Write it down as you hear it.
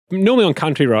normally on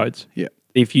country roads. Yeah.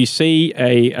 If you see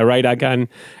a radar gun,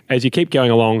 as you keep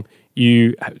going along,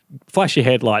 you flash your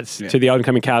headlights to the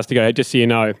oncoming cars to go, just so you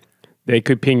know, they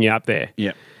could ping you up there.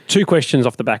 Yeah. 2 questions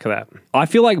off the back of that. I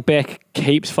feel like Beck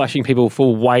keeps flashing people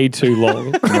for way too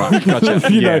long. Right,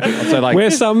 gotcha. You know, so like we're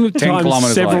 10 sometimes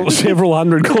kilometres away. several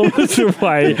hundred kilometres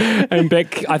away. And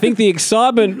Beck, I think the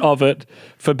excitement of it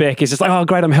for Beck is just like, oh,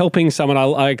 great, I'm helping someone.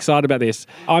 I'm excited about this.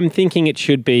 I'm thinking it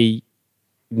should be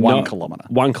 1 kilometre.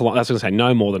 1 kilometre. I was going to say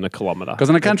no more than a kilometre. Because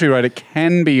on a country road, it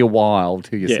can be a while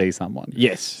till you see someone.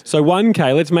 Yes. So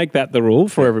 1K, let's make that the rule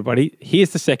for everybody.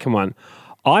 Here's the second one.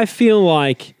 I feel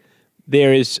like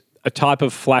there is a type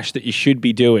of flash that you should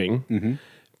be doing. Mm-hmm.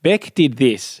 Beck did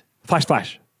this. Flash,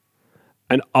 flash.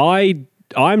 And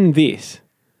I'm this.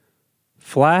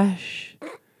 Flash.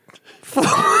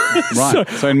 Right.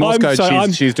 So in Morse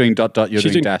code, she's doing ... You're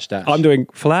doing dash. I'm doing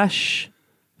flash,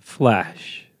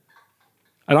 flash.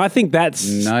 And I think that's...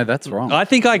 No, that's wrong. I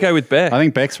think I go with Beck. I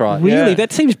think Beck's right. Really? Yeah.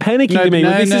 That seems panicky to me.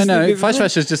 No.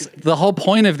 Flash is just... The whole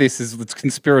point of this is it's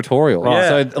conspiratorial.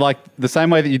 Right. So like the same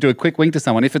way that you do a quick wink to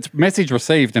someone, if it's message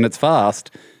received and it's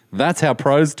fast, that's how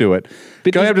pros do it.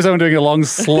 But going up to someone doing a long,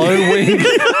 slow wink,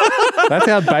 that's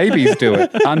how babies do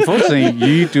it. Unfortunately,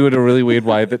 you do it a really weird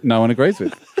way that no one agrees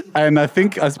with. And I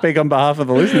think I speak on behalf of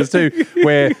the listeners too,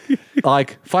 where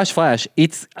like flash,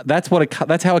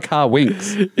 that's how a car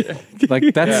winks.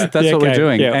 Like that's what we're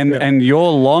doing. And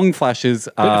your long flashes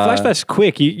are... But flash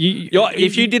quick.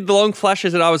 If you did the long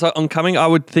flashes and I was oncoming, I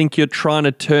would think you're trying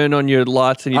to turn on your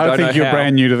lights and you don't know how. I think you're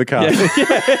brand new to the car.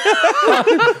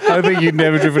 I think you'd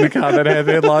never driven a car that had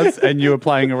headlights and you were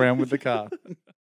playing around with the car.